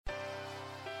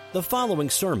The following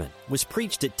sermon was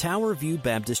preached at Tower View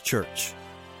Baptist Church.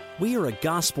 We are a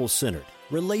gospel-centered,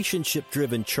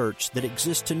 relationship-driven church that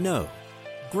exists to know,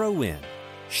 grow in,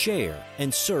 share,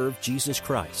 and serve Jesus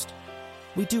Christ.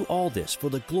 We do all this for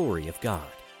the glory of God.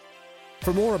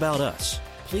 For more about us,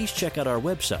 please check out our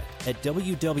website at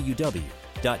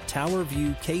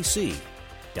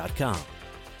www.towerviewkc.com.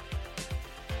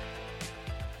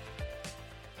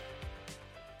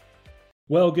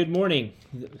 Well, good morning.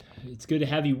 It's good to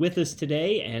have you with us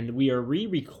today, and we are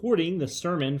re-recording the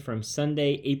sermon from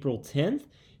Sunday, April 10th,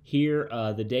 here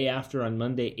the day after on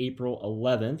Monday, April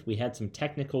 11th. We had some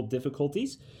technical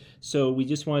difficulties, so we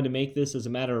just wanted to make this as a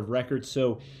matter of record.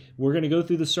 So we're going to go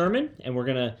through the sermon, and we're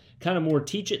going to kind of more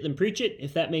teach it than preach it,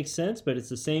 if that makes sense, but it's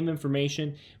the same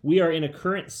information. We are in a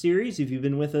current series, if you've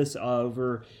been with us,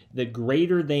 over the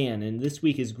greater than, and this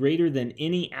week is greater than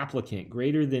any applicant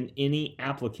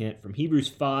from Hebrews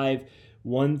 5,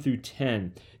 1 through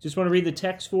 10. Just want to read the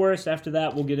text for us. After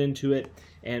that, we'll get into it,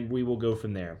 and we will go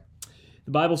from there.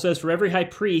 The Bible says, "For every high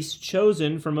priest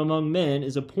chosen from among men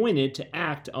is appointed to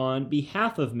act on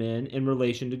behalf of men in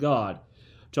relation to God,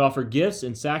 to offer gifts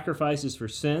and sacrifices for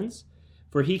sins,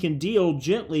 for he can deal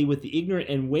gently with the ignorant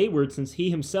and wayward, since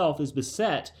he himself is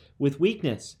beset with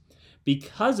weakness.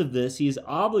 Because of this, he is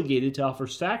obligated to offer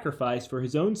sacrifice for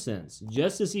his own sins,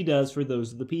 just as he does for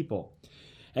those of the people.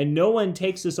 And no one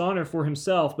takes this honor for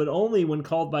himself, but only when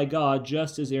called by God,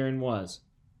 just as Aaron was.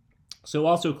 So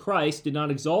also Christ did not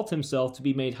exalt himself to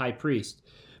be made high priest,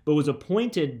 but was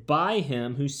appointed by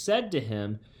him who said to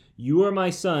him, 'You are my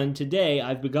son, today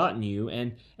I've begotten you.'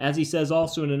 And as he says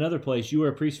also in another place, 'You are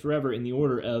a priest forever in the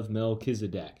order of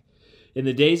Melchizedek.' In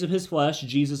the days of his flesh,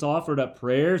 Jesus offered up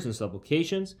prayers and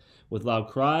supplications with loud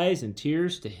cries and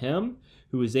tears to him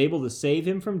who was able to save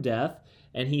him from death,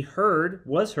 and he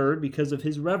was heard because of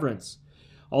his reverence.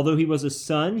 Although he was a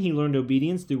son, he learned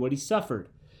obedience through what he suffered.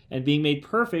 And being made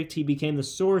perfect, he became the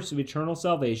source of eternal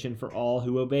salvation for all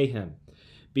who obey him,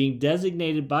 being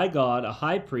designated by God a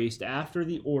high priest after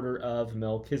the order of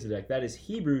Melchizedek." That is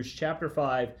Hebrews chapter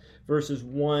 5, verses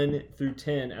 1 through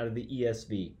 10 out of the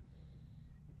ESV.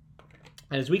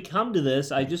 And as we come to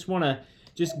this, I just want to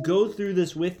go through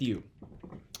this with you.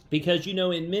 Because,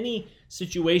 in many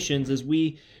situations as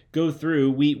we go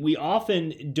through, we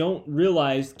often don't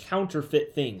realize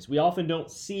counterfeit things. We often don't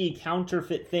see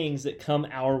counterfeit things that come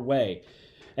our way.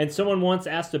 And someone once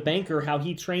asked a banker how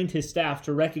he trained his staff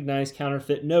to recognize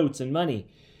counterfeit notes and money.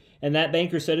 And that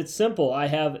banker said, "It's simple. I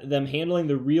have them handling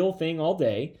the real thing all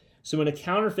day. So when a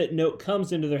counterfeit note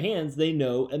comes into their hands, they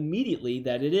know immediately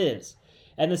that it is."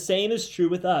 And the same is true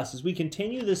with us. As we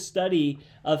continue this study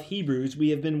of Hebrews, we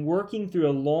have been working through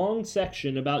a long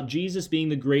section about Jesus being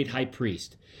the great high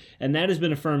priest. And that has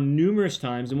been affirmed numerous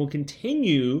times and will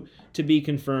continue to be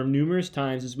confirmed numerous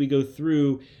times as we go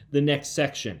through the next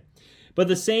section. But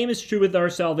the same is true with our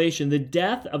salvation. The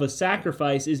death of a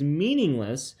sacrifice is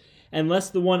meaningless unless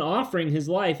the one offering his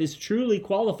life is truly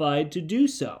qualified to do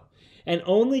so. And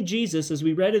only Jesus, as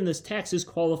we read in this text, is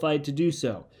qualified to do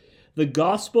so. The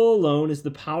gospel alone is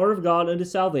the power of God unto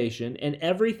salvation, and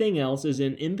everything else is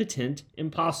an impotent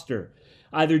impostor.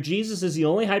 Either Jesus is the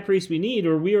only high priest we need,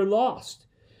 or we are lost.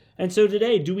 And so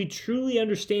today, do we truly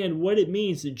understand what it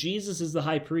means that Jesus is the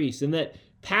high priest, and that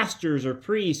pastors or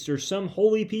priests or some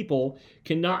holy people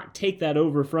cannot take that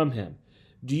over from him?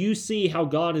 Do you see how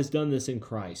God has done this in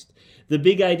Christ? The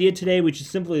big idea today, which is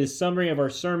simply the summary of our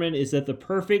sermon, is that the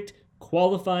perfect,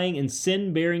 qualifying, and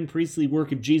sin-bearing priestly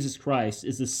work of Jesus Christ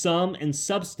is the sum and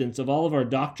substance of all of our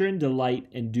doctrine, delight,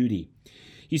 and duty.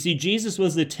 You see, Jesus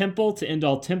was the temple to end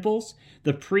all temples,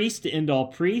 the priest to end all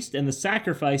priests, and the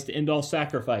sacrifice to end all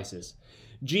sacrifices.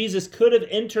 Jesus could have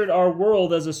entered our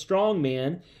world as a strong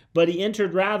man, but he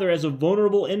entered rather as a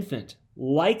vulnerable infant,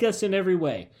 like us in every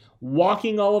way,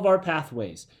 walking all of our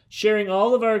pathways, sharing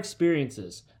all of our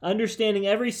experiences, understanding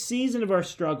every season of our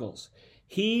struggles.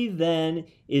 He then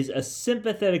is a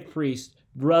sympathetic priest,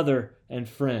 brother, and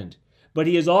friend. But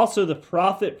he is also the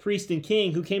prophet, priest, and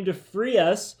king who came to free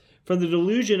us from the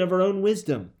delusion of our own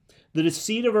wisdom, the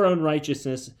deceit of our own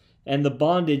righteousness, and the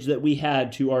bondage that we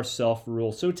had to our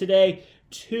self-rule. So today,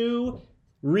 2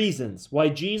 reasons why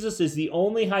Jesus is the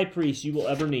only high priest you will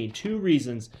ever need. 2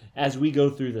 reasons as we go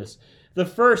through this. The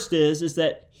first is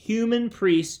that human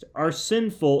priests are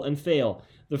sinful and fail.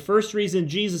 The first reason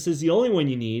Jesus is the only one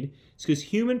you need is because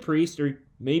human priests, or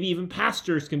maybe even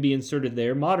pastors can be inserted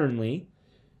there modernly,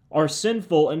 are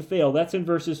sinful and fail. That's in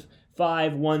verses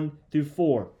 5, 1 through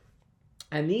 4.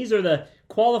 And these are the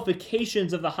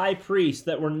qualifications of the high priest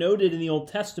that were noted in the Old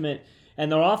Testament,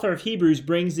 and the author of Hebrews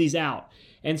brings these out.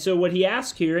 And so what he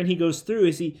asks here, and he goes through,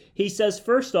 is he says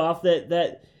first off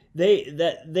that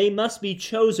they must be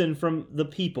chosen from the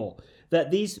people. That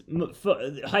these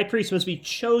high priests must be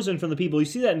chosen from the people. You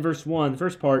see that in verse 1, the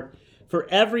first part. For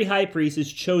every high priest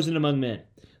is chosen among men.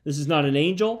 This is not an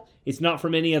angel. It's not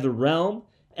from any other realm.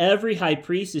 Every high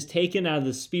priest is taken out of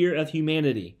the sphere of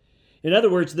humanity. In other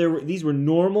words, these were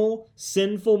normal,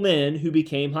 sinful men who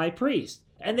became high priests.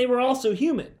 And they were also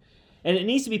human. And it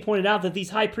needs to be pointed out that these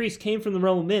high priests came from the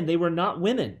realm of men. They were not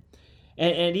women.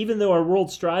 And even though our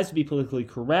world strives to be politically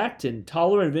correct and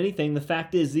tolerant of anything, the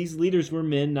fact is these leaders were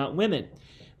men, not women.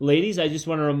 Ladies, I just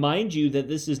want to remind you that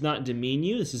this does not demean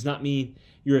you. This does not mean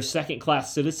you're a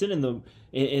second-class citizen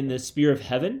in the sphere of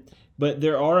heaven. But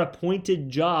there are appointed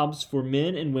jobs for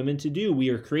men and women to do. We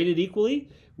are created equally.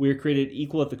 We are created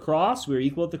equal at the cross. We are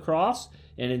equal at the cross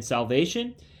and in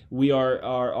salvation. We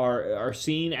are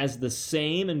seen as the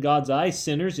same in God's eyes,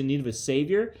 sinners in need of a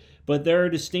Savior. But there are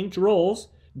distinct roles,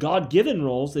 God-given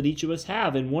roles that each of us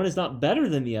have, and one is not better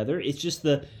than the other. It's just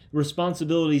the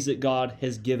responsibilities that God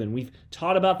has given. We've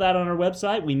taught about that on our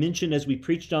website. We mentioned as we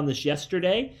preached on this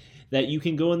yesterday that you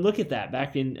can go and look at that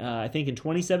back in, I think in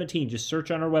 2017. Just search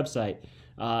on our website.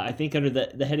 I think under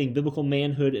the heading Biblical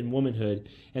Manhood and Womanhood.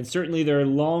 And certainly there are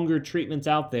longer treatments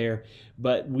out there,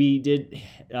 but we did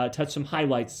touch some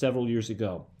highlights several years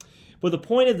ago. But the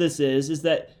point of this is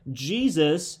that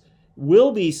Jesus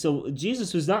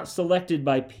was not selected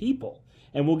by people.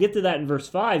 And we'll get to that in verse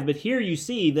 5, but here you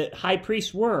see that high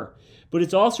priests were. But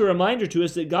it's also a reminder to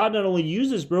us that God not only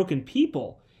uses broken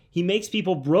people, he makes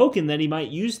people broken that he might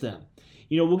use them.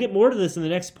 We'll get more to this in the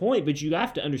next point, but you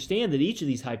have to understand that each of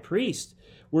these high priests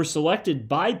were selected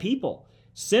by people.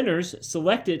 Sinners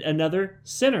selected another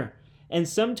sinner. And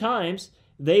sometimes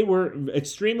they were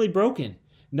extremely broken.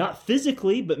 Not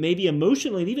physically, but maybe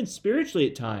emotionally and even spiritually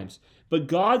at times. But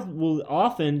God will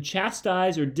often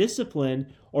chastise or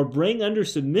discipline or bring under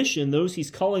submission those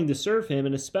he's calling to serve him,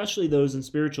 and especially those in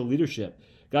spiritual leadership.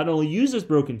 God not only uses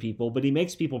broken people, but he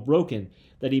makes people broken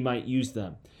that he might use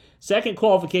them. Second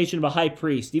qualification of a high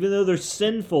priest, even though they're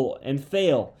sinful and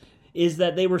fail, is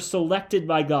that they were selected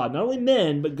by God. Not only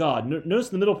men, but God. Notice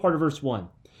the middle part of verse 1.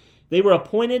 They were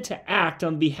appointed to act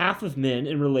on behalf of men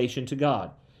in relation to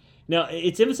God. Now,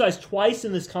 it's emphasized twice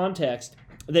in this context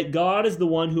that God is the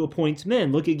one who appoints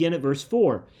men. Look again at verse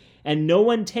 4. And no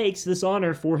one takes this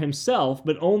honor for himself,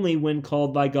 but only when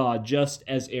called by God, just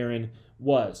as Aaron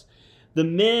was. The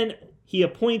men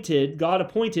God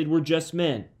appointed, were just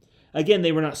men. Again,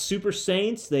 they were not super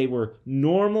saints. They were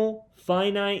normal,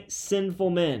 finite, sinful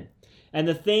men. And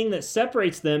the thing that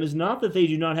separates them is not that they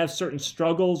do not have certain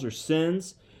struggles or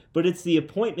sins, but it's the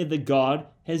appointment that God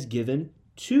has given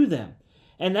to them.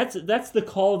 And that's the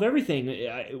call of everything.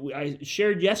 I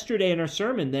shared yesterday in our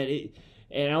sermon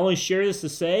and I only share this to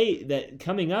say that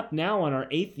coming up now on our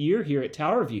 8th year here at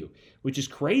Tower View, which is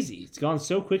crazy. It's gone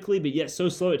so quickly, but yet so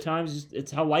slow at times.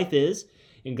 It's how life is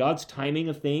in God's timing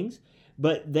of things.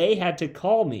 But they had to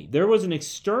call me. There was an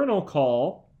external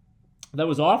call that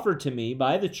was offered to me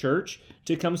by the church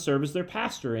to come serve as their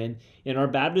pastor. And in our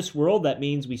Baptist world, that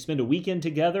means we spend a weekend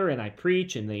together and I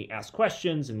preach and they ask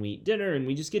questions and we eat dinner and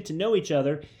we just get to know each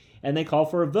other. And they call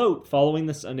for a vote following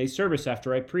the Sunday service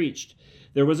after I preached.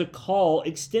 There was a call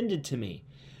extended to me.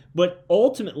 But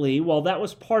ultimately, while that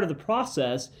was part of the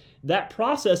process, that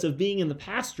process of being in the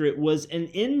pastorate was an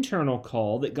internal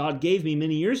call that God gave me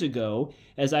many years ago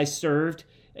as I served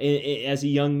as a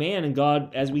young man, and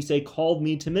God, as we say, called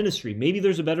me to ministry. Maybe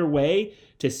there's a better way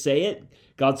to say it.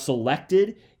 God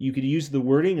selected. You could use the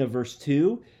wording of verse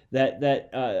 2,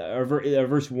 or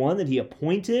verse 1, that he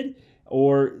appointed,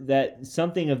 or that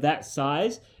something of that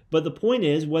size. But the point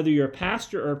is, whether you're a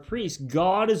pastor or a priest,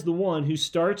 God is the one who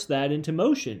starts that into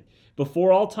motion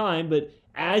before all time, but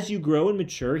as you grow and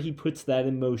mature, he puts that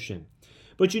in motion.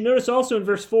 But you notice also in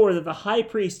verse 4 that the high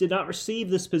priest did not receive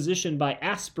this position by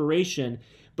aspiration,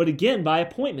 but again by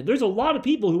appointment. There's a lot of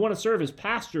people who want to serve as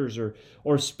pastors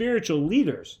or spiritual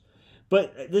leaders.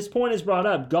 But this point is brought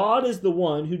up. God is the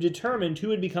one who determined who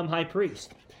would become high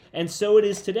priest. And so it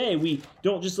is today. We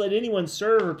don't just let anyone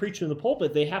serve or preach in the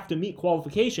pulpit. They have to meet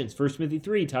qualifications. 1 Timothy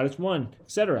 3, Titus 1,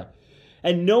 etc.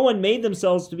 And no one made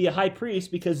themselves to be a high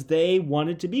priest because they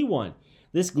wanted to be one.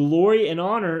 This glory and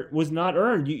honor was not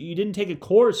earned. You didn't take a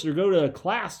course or go to a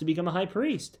class to become a high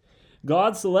priest.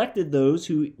 God selected those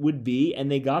who would be,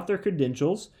 and they got their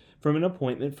credentials from an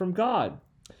appointment from God.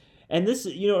 And this,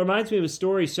 reminds me of a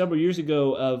story several years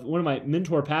ago of one of my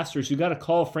mentor pastors who got a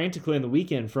call frantically on the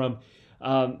weekend from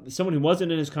someone who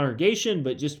wasn't in his congregation,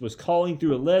 but just was calling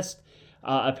through a list.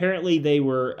 Apparently, they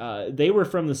were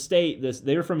from the state.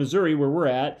 They were from Missouri, where we're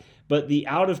at. But the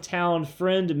out-of-town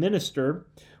friend minister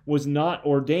was not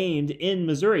ordained in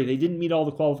Missouri. They didn't meet all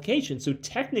the qualifications. So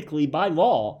technically, by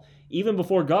law, even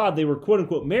before God, they were quote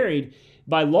unquote married.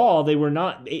 By law,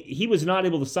 he was not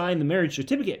able to sign the marriage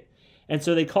certificate. And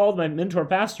so they called my mentor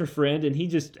pastor friend, and he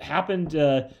just happened,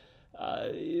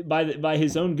 by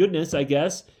his own goodness, I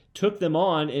guess, took them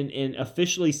on and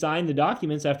officially signed the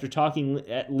documents after talking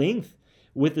at length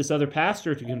with this other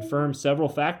pastor to confirm several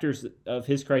factors of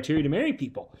his criteria to marry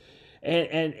people.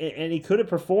 And he could have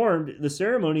performed the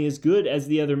ceremony as good as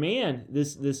the other man,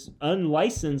 this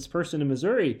unlicensed person in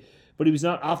Missouri, but he was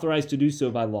not authorized to do so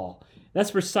by law.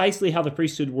 That's precisely how the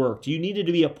priesthood worked. You needed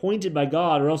to be appointed by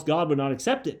God, or else God would not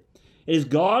accept it. It is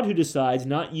God who decides,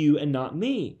 not you and not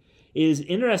me. It is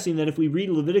interesting that if we read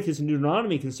Leviticus and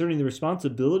Deuteronomy concerning the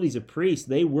responsibilities of priests,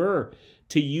 they were,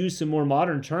 to use some more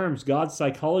modern terms, God's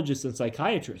psychologists and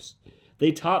psychiatrists.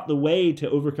 They taught the way to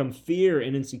overcome fear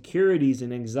and insecurities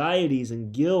and anxieties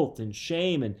and guilt and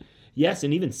shame and, yes,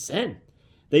 and even sin.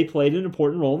 They played an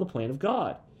important role in the plan of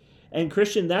God. And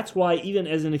Christian, that's why even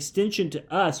as an extension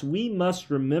to us, we must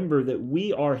remember that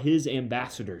we are His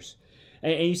ambassadors.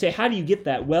 And you say, how do you get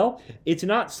that? Well, it's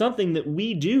not something that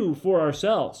we do for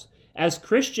ourselves. As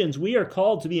Christians, we are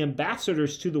called to be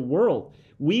ambassadors to the world.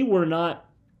 We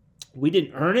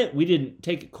didn't earn it. We didn't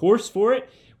take a course for it.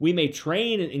 We may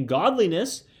train in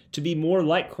godliness to be more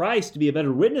like Christ, to be a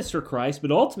better witness for Christ,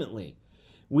 but ultimately,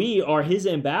 we are His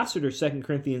ambassadors, 2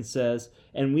 Corinthians says,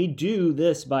 and we do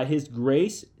this by His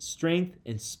grace, strength,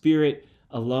 and Spirit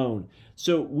alone.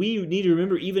 So we need to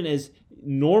remember, even as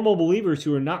normal believers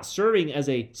who are not serving as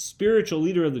a spiritual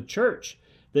leader of the church,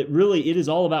 that really it is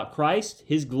all about Christ,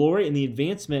 His glory, and the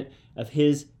advancement of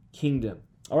His kingdom.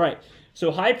 All right, so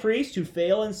high priests who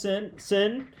fail in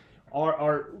sin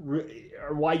are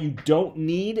why you don't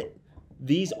need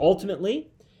these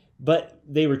ultimately, but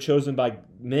they were chosen by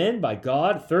men, by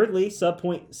God. Thirdly,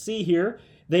 subpoint C here,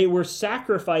 they were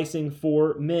sacrificing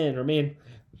for men or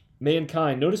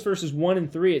mankind. Notice verses 1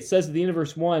 and 3. It says at the end of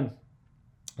verse 1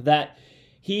 that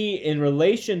he, in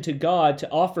relation to God, to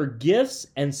offer gifts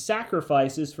and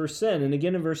sacrifices for sin. And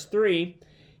again in verse 3,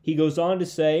 he goes on to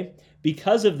say,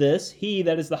 because of this, he,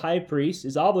 that is the high priest,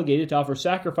 is obligated to offer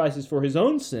sacrifices for his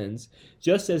own sins,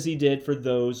 just as he did for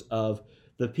those of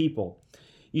the people.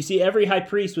 You see, every high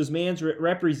priest was man's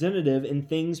representative in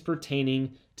things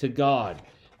pertaining to God.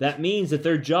 That means that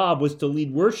their job was to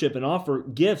lead worship and offer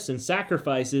gifts and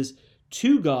sacrifices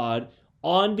to God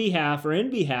on behalf or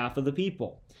in behalf of the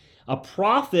people. A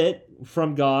prophet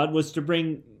from God was to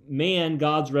bring man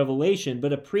God's revelation,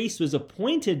 but a priest was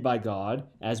appointed by God,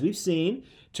 as we've seen,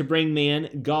 to bring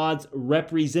man God's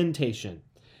representation.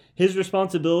 His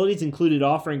responsibilities included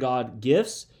offering God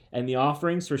gifts and the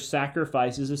offerings for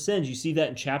sacrifices of sins. You see that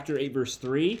in chapter 8, verse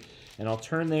 3, and I'll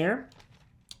turn there.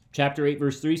 Chapter 8,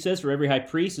 verse 3 says, for every high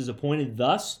priest is appointed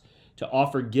thus to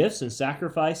offer gifts and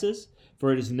sacrifices,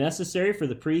 for it is necessary for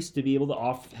the priest to be able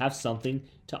to have something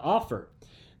to offer.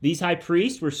 These high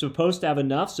priests were supposed to have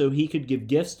enough so he could give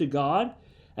gifts to God,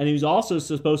 and he was also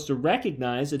supposed to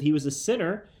recognize that he was a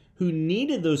sinner who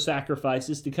needed those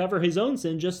sacrifices to cover his own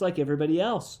sin just like everybody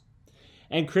else.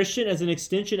 And Christian, as an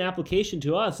extension application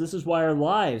to us, this is why our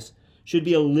lives should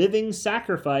be a living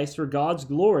sacrifice for God's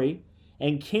glory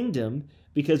and kingdom,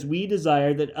 because we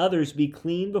desire that others be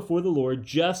clean before the Lord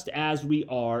just as we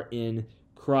are in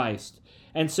Christ.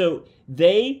 And so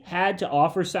they had to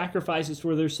offer sacrifices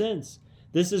for their sins.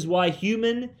 This is why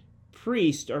human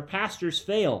priests or pastors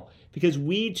fail, because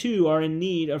we too are in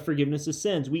need of forgiveness of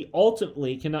sins. We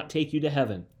ultimately cannot take you to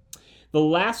heaven. The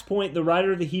last point the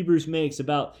writer of the Hebrews makes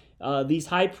about these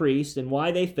high priests and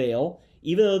why they fail,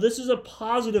 even though this is a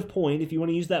positive point, if you want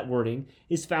to use that wording,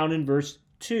 is found in verse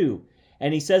 2.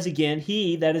 And he says again,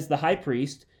 he, that is the high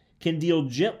priest, can deal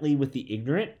gently with the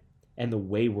ignorant and the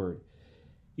wayward.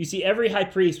 You see, every high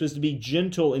priest was to be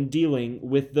gentle in dealing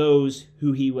with those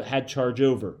who he had charge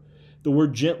over. The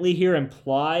word gently here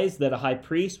implies that a high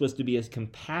priest was to be a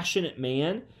compassionate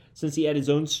man, since he had his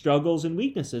own struggles and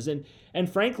weaknesses.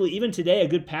 And frankly, even today, a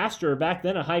good pastor, or back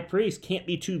then a high priest, can't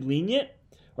be too lenient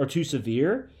or too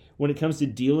severe when it comes to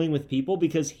dealing with people,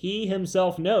 because he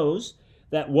himself knows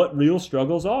that what real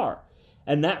struggles are.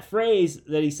 And that phrase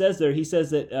that he says there, he says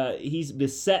that he's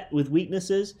beset with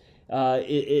weaknesses,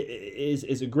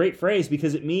 is a great phrase,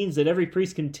 because it means that every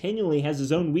priest continually has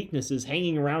his own weaknesses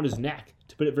hanging around his neck,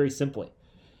 to put it very simply.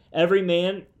 Every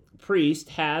man priest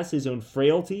has his own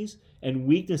frailties and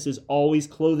weaknesses always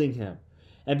clothing him.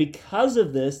 And because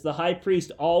of this, the high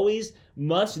priest always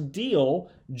must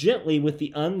deal gently with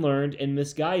the unlearned and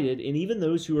misguided, and even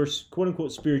those who are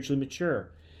quote-unquote spiritually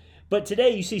mature. But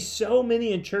today you see so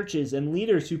many in churches and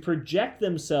leaders who project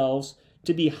themselves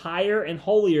to be higher and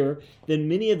holier than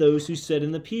many of those who sit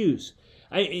in the pews.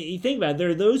 You think about it, there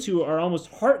are those who are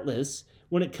almost heartless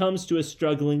when it comes to a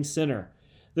struggling sinner.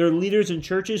 There are leaders in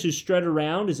churches who strut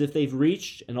around as if they've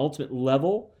reached an ultimate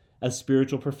level of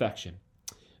spiritual perfection.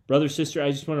 Brother, sister,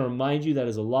 I just want to remind you that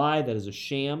is a lie, that is a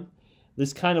sham.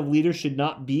 This kind of leader should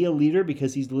not be a leader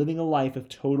because he's living a life of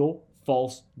total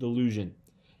false delusion.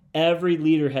 Every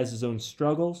leader has his own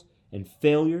struggles and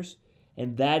failures,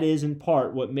 and that is in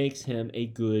part what makes him a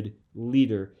good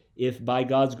leader, if by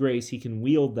God's grace he can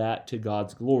wield that to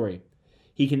God's glory.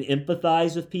 He can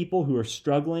empathize with people who are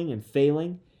struggling and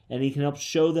failing, and he can help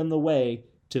show them the way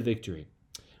to victory.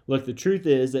 Look, the truth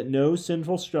is that no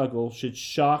sinful struggle should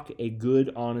shock a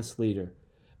good, honest leader,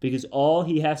 because all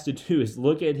he has to do is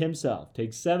look at himself.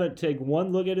 Take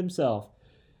one look at himself,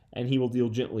 and he will deal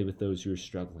gently with those who are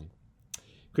struggling.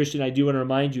 Christian, I do want to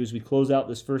remind you as we close out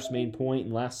this first main point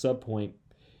and last subpoint,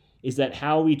 is that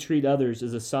how we treat others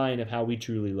is a sign of how we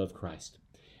truly love Christ.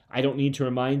 I don't need to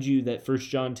remind you that 1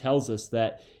 John tells us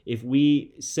that if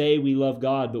we say we love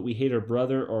God but we hate our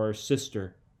brother or our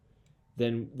sister,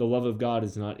 then the love of God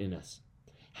is not in us.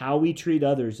 How we treat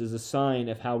others is a sign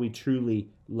of how we truly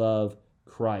love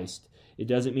Christ. It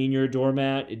doesn't mean you're a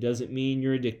doormat. It doesn't mean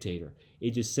you're a dictator.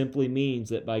 It just simply means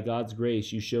that by God's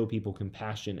grace, you show people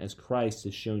compassion as Christ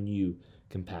has shown you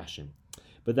compassion.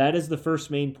 But that is the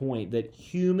first main point, that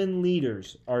human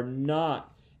leaders are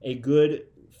not a good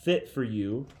fit for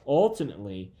you,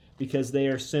 ultimately, because they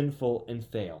are sinful and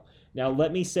fail. Now,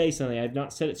 let me say something. I've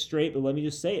not said it straight, but let me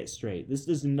just say it straight. This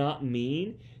does not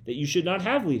mean that you should not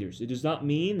have leaders. It does not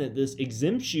mean that this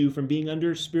exempts you from being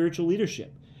under spiritual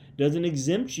leadership. It doesn't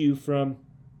exempt you from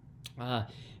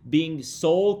being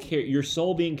your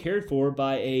soul being cared for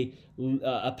by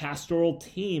a pastoral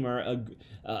team or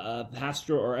a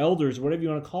pastor or elders, whatever you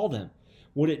want to call them.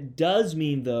 What it does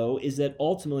mean, though, is that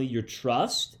ultimately your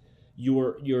trust,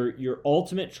 your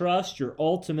ultimate trust, your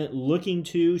ultimate looking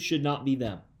to should not be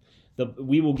them.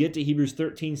 We will get to Hebrews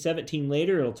 13:17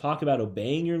 later. It'll talk about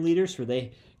obeying your leaders, for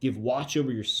they give watch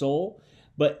over your soul.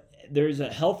 But there's a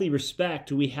healthy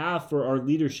respect we have for our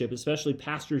leadership, especially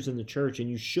pastors in the church, and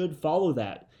you should follow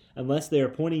that unless they are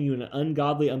pointing you in an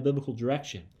ungodly, unbiblical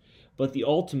direction. But the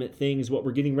ultimate thing is what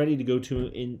we're getting ready to go to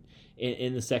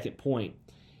in the second point,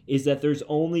 is that there's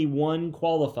only one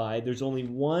qualified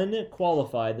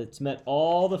that's met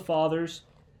all the Father's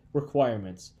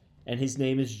requirements, and his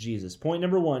name is Jesus. Point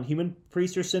number one, human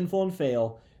priests are sinful and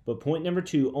fail, but point number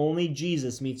two, only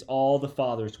Jesus meets all the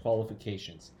Father's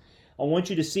qualifications. I want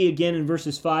you to see again in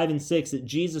verses 5 and 6 that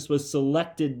Jesus was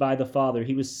selected by the Father.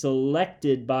 He was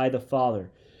selected by the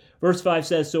Father. Verse 5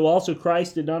 says, so also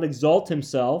Christ did not exalt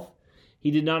himself.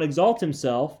 He did not exalt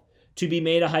himself to be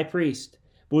made a high priest,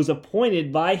 but was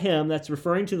appointed by him, that's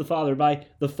referring to the Father, by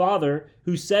the Father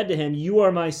who said to him, you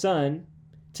are my Son,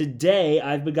 today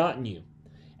I've begotten you.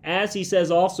 As he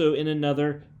says also in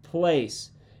another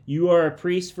place, you are a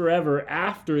priest forever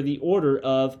after the order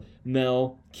of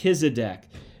Melchizedek.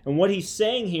 And what he's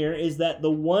saying here is that the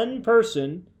one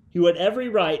person who had every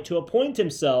right to appoint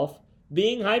himself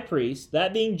being high priest,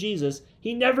 that being Jesus,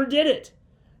 he never did it.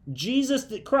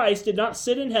 Jesus Christ did not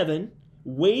sit in heaven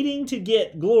waiting to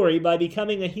get glory by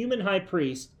becoming a human high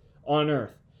priest on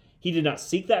earth. He did not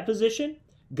seek that position.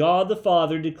 God the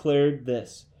Father declared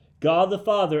this. God the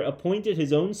Father appointed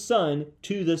his own Son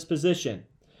to this position.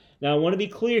 Now, I want to be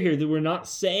clear here that we're not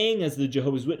saying, as the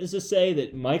Jehovah's Witnesses say,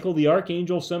 that Michael the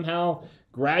Archangel somehow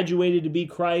graduated to be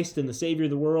Christ and the Savior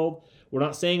of the world. We're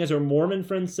not saying, as our Mormon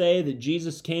friends say, that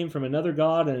Jesus came from another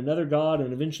God and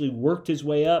eventually worked his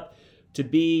way up to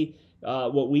be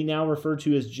what we now refer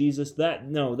to as Jesus. That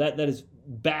is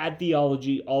bad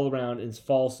theology all around, and it's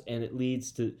false, and it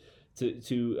leads to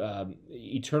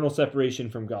eternal separation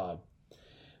from God.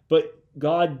 But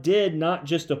God did not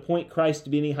just appoint Christ to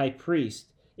be any high priest.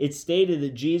 It stated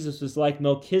that Jesus was like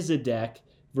Melchizedek,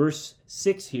 verse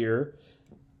 6 here,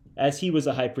 as he was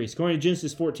a high priest. According to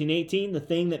Genesis 14:18, the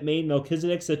thing that made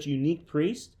Melchizedek such a unique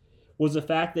priest was the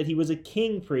fact that he was a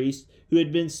king priest who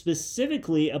had been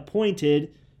specifically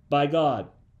appointed by God.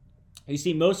 You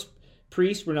see, most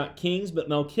priests were not kings, but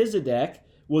Melchizedek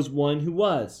was one who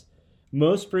was.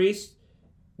 Most priests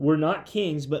were not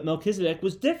kings, but Melchizedek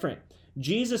was different.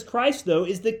 Jesus Christ, though,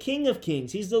 is the King of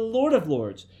kings. He's the Lord of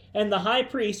lords, and the high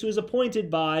priest who is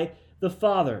appointed by the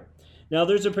Father. Now,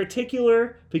 there's a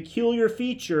peculiar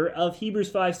feature of Hebrews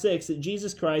 5:6 that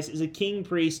Jesus Christ is a king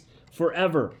priest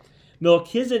forever.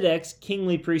 Melchizedek's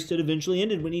kingly priesthood eventually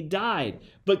ended when he died,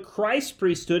 but Christ's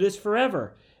priesthood is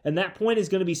forever. And that point is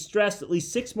going to be stressed at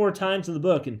least 6 more times in the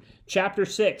book, in chapter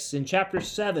 6, in chapter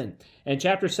 7, and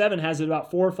chapter 7 has it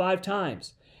about 4 or 5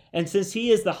 times. And since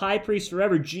he is the high priest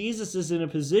forever, Jesus is in a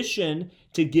position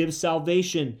to give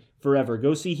salvation forever.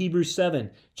 Go see Hebrews 7,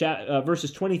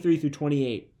 verses 23 through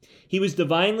 28. He was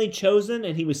divinely chosen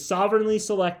and he was sovereignly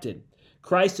selected.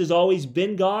 Christ has always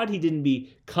been God. He didn't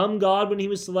become God when he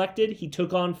was selected. He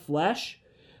took on flesh.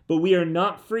 But we are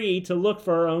not free to look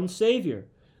for our own Savior.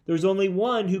 There's only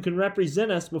one who can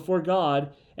represent us before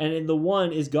God, and the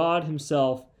one is God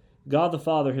himself. God the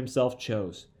Father himself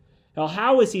chose. Now,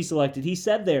 how is he selected? He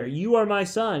said there, "You are my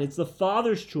son." It's the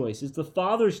Father's choice. It's the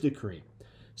Father's decree.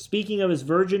 Speaking of his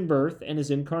virgin birth and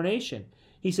his incarnation,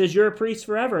 he says, "You're a priest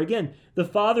forever." Again, the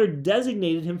Father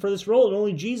designated him for this role, and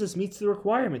only Jesus meets the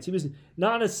requirements. He was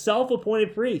not a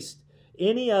self-appointed priest.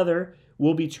 Any other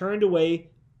will be turned away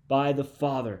by the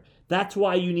Father. That's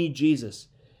why you need Jesus.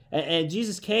 And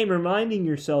Jesus came, reminding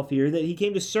yourself here that he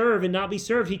came to serve and not be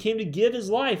served. He came to give his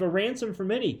life, a ransom for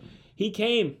many. He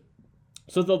came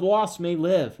so that the lost may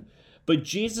live. But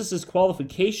Jesus'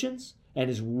 qualifications and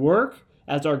his work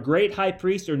as our great high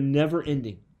priest are never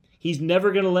ending. He's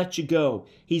never going to let you go.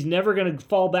 He's never going to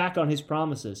fall back on his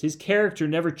promises. His character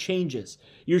never changes.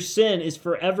 Your sin is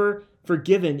forever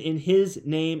forgiven in his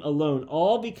name alone,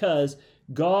 all because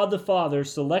God the Father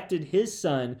selected his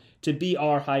Son to be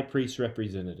our high priest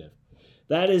representative.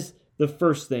 That is the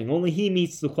first thing. Only he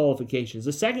meets the qualifications.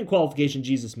 The second qualification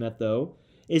Jesus met, though,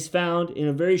 is found in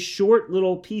a very short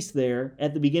little piece there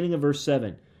at the beginning of verse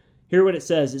 7. Hear what it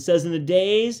says. It says, in the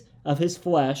days of his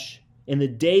flesh,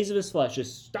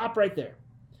 just stop right there.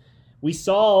 We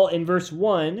saw in verse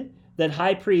 1 that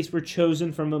high priests were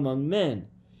chosen from among men.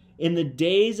 In the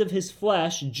days of his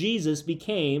flesh, Jesus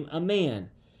became a man.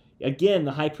 Again,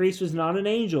 the high priest was not an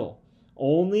angel.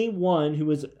 Only one who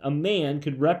was a man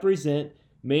could represent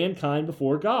mankind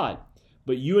before God.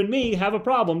 But you and me have a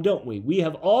problem, don't we? We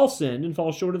have all sinned and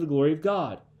fall short of the glory of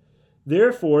God.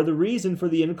 Therefore, the reason for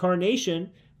the incarnation,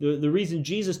 the reason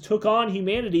Jesus took on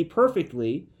humanity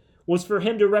perfectly, was for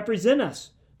him to represent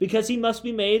us, because he must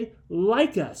be made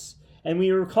like us. And we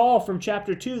recall from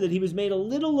chapter 2 that he was made a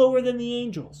little lower than the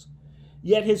angels.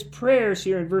 Yet his prayers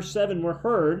here in verse 7 were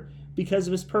heard because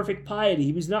of his perfect piety.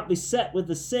 He was not beset with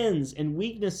the sins and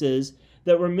weaknesses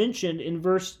that were mentioned in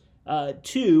verse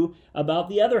 2 about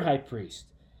the other high priest.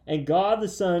 And God the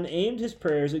Son aimed his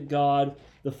prayers at God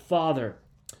the Father.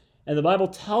 And the Bible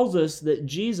tells us that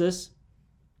Jesus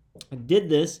did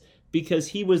this because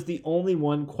he was the only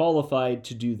one qualified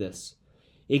to do this.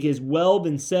 It has well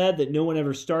been said that no one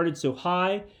ever started so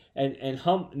high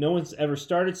no one's ever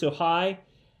started so high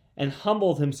and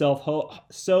humbled himself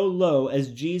so low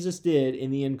as Jesus did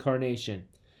in the incarnation.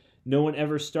 No one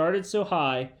ever started so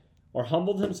high or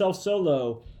humbled himself so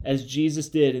low as Jesus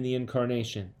did in the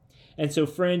incarnation. And so,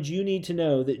 friends, you need to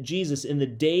know that Jesus, in the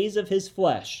days of his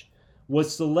flesh,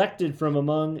 was selected from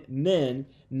among men,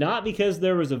 not because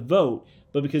there was a vote,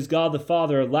 but because God the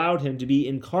Father allowed him to be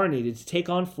incarnated, to take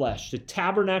on flesh, to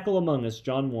tabernacle among us,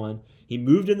 John 1. He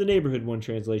moved in the neighborhood, one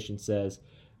translation says,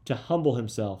 to humble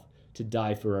himself, to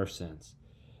die for our sins.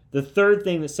 The third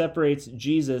thing that separates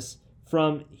Jesus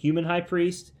from human high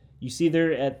priest, you see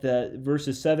there at the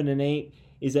verses 7 and 8,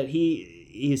 is that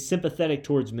he is sympathetic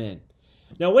towards men.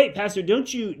 Now wait, Pastor,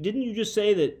 didn't you just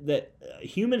say that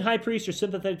human high priests are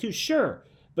sympathetic too? Sure,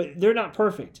 but they're not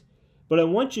perfect. But I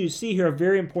want you to see here a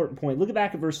very important point. Look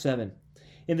back at verse 7.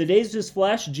 In the days of his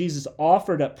flesh, Jesus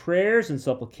offered up prayers and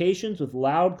supplications with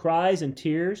loud cries and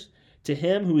tears to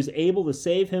him who is able to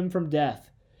save him from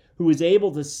death. And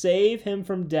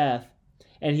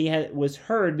he was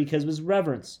heard because of his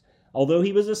reverence. Although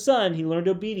he was a son, he learned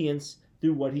obedience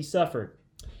through what he suffered.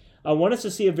 I want us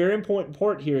to see a very important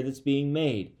point here that's being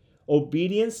made.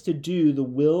 Obedience to do the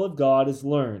will of God is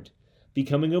learned.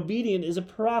 Becoming obedient is a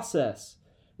process.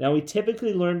 Now, we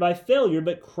typically learn by failure,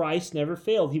 but Christ never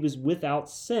failed. He was without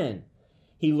sin.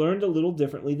 He learned a little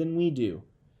differently than we do.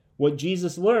 What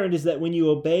Jesus learned is that when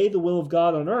you obey the will of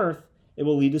God on earth, it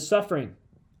will lead to suffering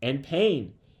and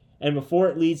pain, and before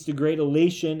it leads to great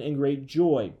elation and great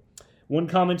joy. One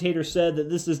commentator said that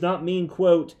this does not mean,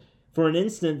 quote, for an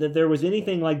instant that there was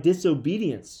anything like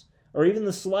disobedience or even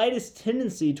the slightest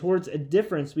tendency towards a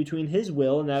difference between his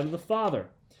will and that of the Father.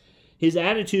 His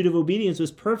attitude of obedience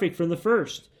was perfect from the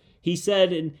first. He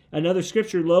said in another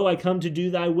scripture, "Lo, I come to do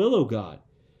thy will, O God."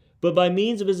 But by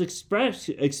means of his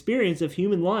experience of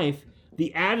human life,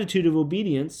 the attitude of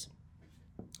obedience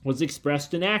was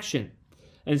expressed in action.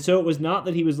 And so it was not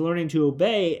that he was learning to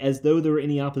obey as though there were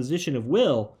any opposition of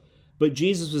will, but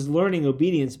Jesus was learning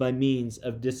obedience by means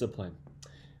of discipline.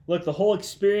 Look, the whole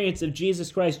experience of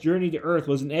Jesus Christ's journey to earth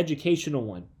was an educational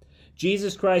one.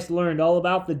 Jesus Christ learned all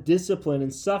about the discipline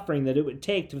and suffering that it would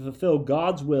take to fulfill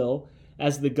God's will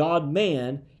as the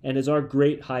God-man and as our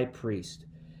great high priest.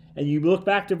 And you look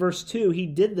back to verse 2, he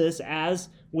did this as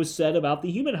was said about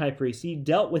the human high priest. He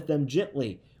dealt with them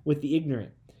gently, with the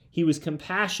ignorant. He was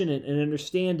compassionate and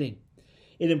understanding.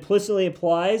 It implicitly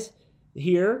implies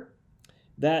here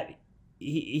that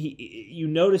you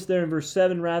notice there in verse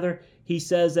 7 he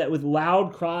says that with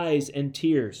loud cries and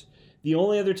tears. The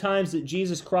only other times that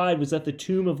Jesus cried was at the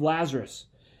tomb of Lazarus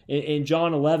in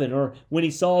John 11, or when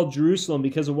he saw Jerusalem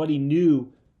because of what he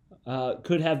knew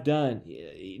could have done,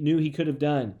 knew he could have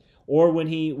done, or when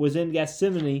he was in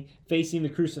Gethsemane facing the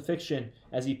crucifixion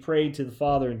as he prayed to the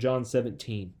Father in John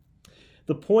 17.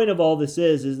 The point of all this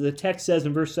is the text says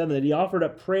in verse 7 that he offered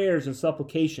up prayers and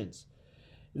supplications.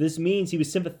 This means he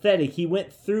was sympathetic. He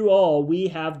went through all we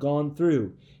have gone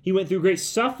through. He went through great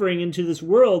suffering into this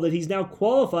world that he's now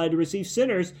qualified to receive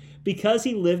sinners because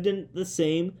he lived in the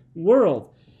same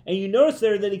world. And you notice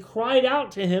there that he cried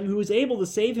out to him who was able to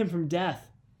save him from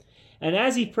death. And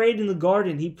as he prayed in the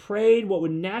garden, he prayed what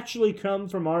would naturally come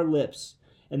from our lips,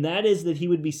 and that is that he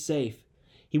would be safe.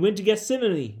 He went to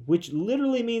Gethsemane, which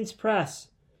literally means press,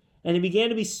 and he began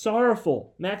to be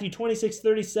sorrowful. Matthew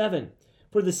 26:37.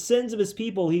 For the sins of his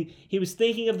people, he was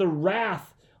thinking of the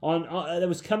wrath that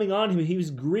was coming on him. He was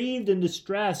grieved and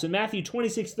distressed. In Matthew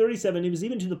 26:37, he was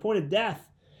even to the point of death.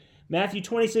 Matthew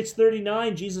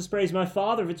 26:39, Jesus prays, "My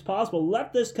Father, if it's possible,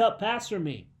 let this cup pass from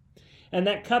me." And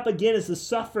that cup again is the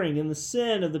suffering and the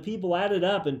sin of the people added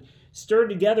up and stirred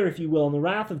together, if you will, in the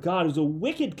wrath of God. It was a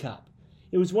wicked cup.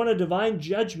 It was one of divine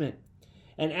judgment.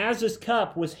 And as this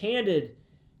cup was handed,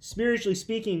 spiritually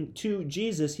speaking, to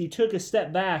Jesus, he took a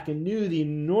step back and knew the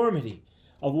enormity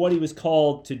of what he was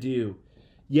called to do.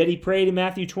 Yet he prayed in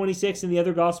Matthew 26 and the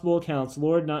other gospel accounts,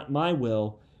 "Lord, not my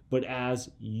will, but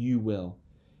as you will."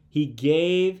 He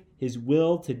gave his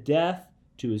will to death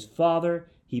to his Father.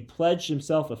 He pledged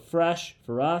himself afresh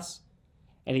for us,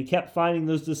 and he kept finding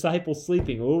those disciples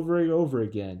sleeping over and over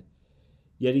again.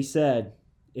 Yet he said,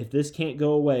 "If this can't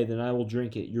go away, then I will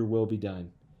drink it. Your will be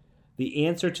done." The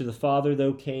answer to the Father,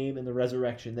 though, came in the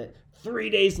resurrection, that 3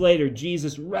 days later,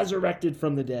 Jesus resurrected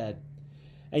from the dead.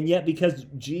 And yet, because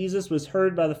Jesus was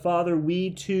heard by the Father, we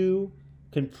too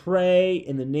can pray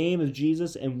in the name of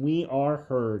Jesus, and we are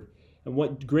heard. And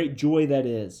what great joy that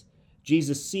is.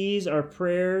 Jesus sees our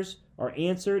prayers are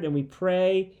answered, and we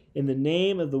pray in the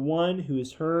name of the one who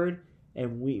is heard,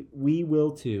 and we will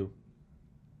too.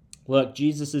 Look,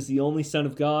 Jesus is the only Son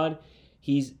of God.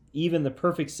 He's even the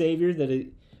perfect Savior,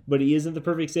 but he isn't the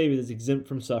perfect Savior that's exempt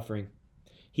from suffering.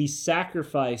 He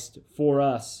sacrificed for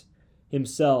us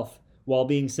himself while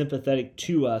being sympathetic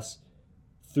to us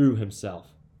through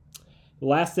himself. The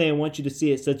last thing I want you to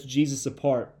see, it sets Jesus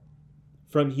apart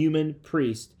from human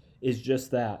priest, is just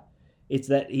that. It's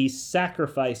that he's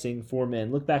sacrificing for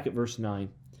men. Look back at verse 9.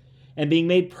 And being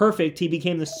made perfect, he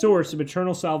became the source of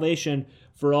eternal salvation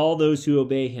for all those who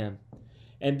obey him.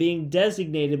 And being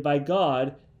designated by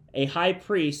God a high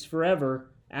priest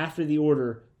forever after the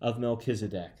order of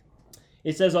Melchizedek.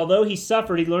 It says, although he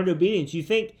suffered, he learned obedience. You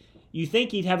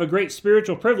think he'd have a great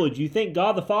spiritual privilege. You think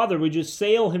God the Father would just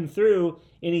sail him through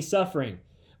any suffering.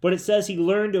 But it says he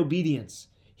learned obedience.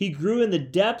 He grew in the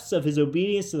depths of his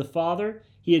obedience to the Father.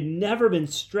 He had never been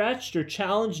stretched or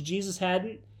challenged. Jesus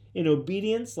hadn't in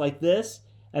obedience like this,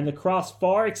 and the cross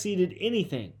far exceeded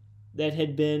anything that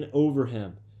had been over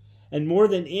him. And more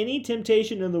than any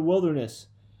temptation in the wilderness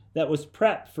that was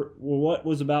prepped for what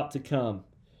was about to come.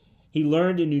 He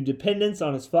learned a new dependence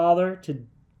on his Father,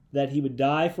 that he would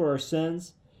die for our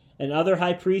sins. And other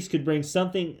high priests could bring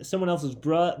someone else's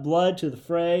blood to the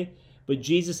fray, but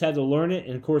Jesus had to learn it,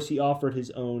 and of course he offered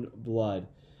his own blood.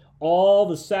 All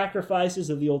the sacrifices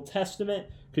of the Old Testament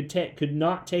could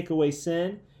not take away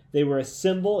sin. They were a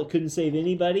symbol. It couldn't save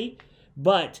anybody.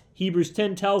 But Hebrews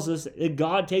 10 tells us that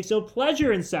God takes no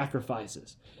pleasure in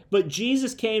sacrifices. But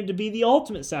Jesus came to be the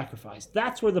ultimate sacrifice.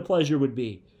 That's where the pleasure would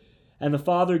be. And the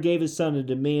Father gave his Son a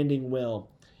demanding will.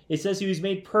 It says he was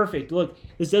made perfect. Look,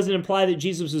 this doesn't imply that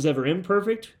Jesus was ever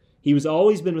imperfect. He was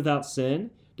always been without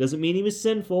sin. Doesn't mean he was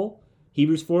sinful.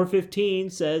 Hebrews 4:15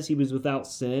 says he was without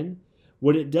sin.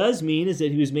 What it does mean is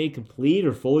that he was made complete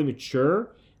or fully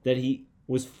mature, that he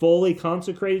was fully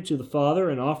consecrated to the Father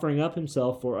and offering up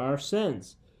himself for our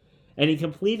sins. And he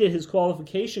completed his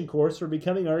qualification course for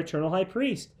becoming our eternal high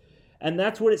priest. And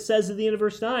that's what it says at the end of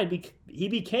verse 9. He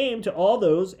became to all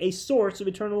those a source of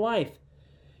eternal life.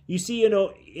 You see,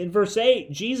 in verse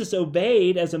 8, Jesus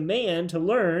obeyed as a man to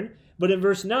learn, but in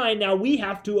verse 9, now we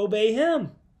have to obey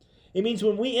him. It means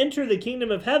when we enter the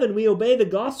kingdom of heaven, we obey the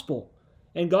gospel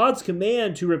and God's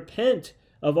command to repent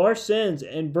of our sins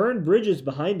and burn bridges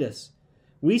behind us.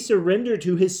 We surrender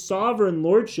to his sovereign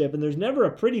lordship, and there's never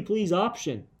a pretty please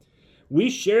option. We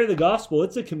share the gospel.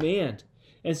 It's a command.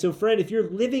 And so, friend, if you're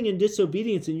living in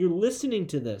disobedience and you're listening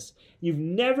to this, you've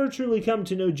never truly come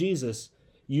to know Jesus,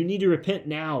 you need to repent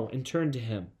now and turn to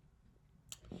him.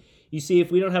 You see,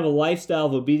 if we don't have a lifestyle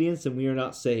of obedience, then we are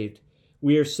not saved.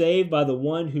 We are saved by the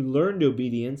one who learned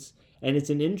obedience, and it's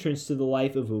an entrance to the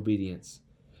life of obedience.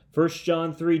 1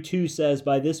 John 3:2 says,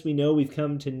 "By this we know we've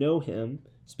come to know him,"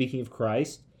 speaking of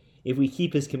Christ, "if we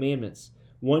keep his commandments.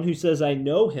 One who says, 'I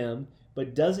know him,'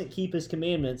 but doesn't keep his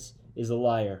commandments is a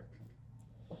liar."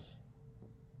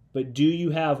 But do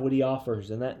you have what he offers?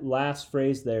 And that last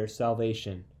phrase there,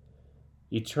 salvation.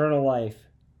 Eternal life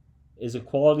is a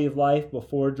quality of life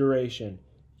before duration.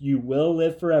 You will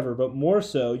live forever, but more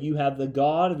so, you have the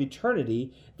God of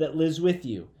eternity that lives with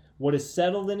you. What is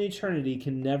settled in eternity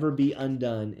can never be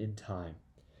undone in time.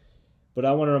 But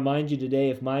I want to remind you today,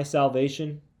 if my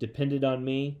salvation depended on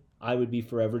me, I would be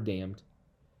forever damned.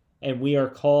 And we are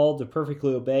called to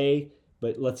perfectly obey,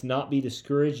 but let's not be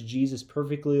discouraged. Jesus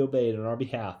perfectly obeyed on our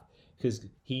behalf because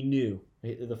he knew,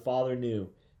 the Father knew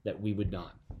that we would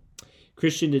not.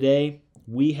 Christian, today,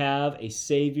 we have a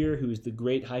Savior who is the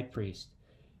great high priest.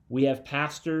 We have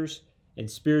pastors and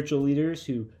spiritual leaders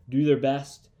who do their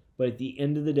best, but at the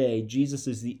end of the day, Jesus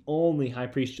is the only high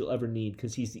priest you'll ever need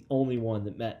because he's the only one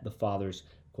that met the Father's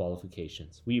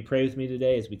qualifications. Will you pray with me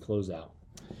today as we close out?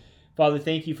 Father,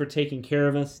 thank you for taking care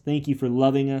of us. Thank you for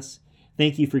loving us.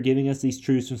 Thank you for giving us these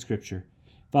truths from Scripture.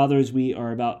 Father, as we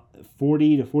are about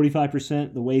 40 to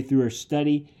 45% the way through our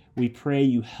study, we pray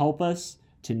you help us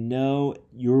to know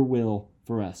your will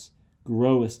for us.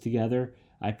 Grow us together.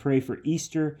 I pray for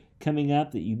Easter coming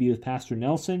up that you be with Pastor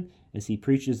Nelson as he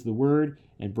preaches the word,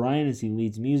 and Brian as he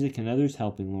leads music and others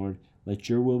helping, Lord. Let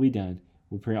your will be done.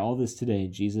 We pray all this today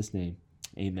in Jesus' name.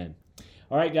 Amen.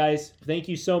 All right, guys. Thank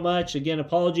you so much. Again,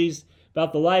 apologies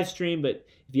about the live stream, but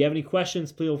if you have any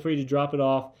questions, feel free to drop it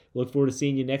off. Look forward to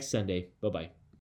seeing you next Sunday. Bye-bye.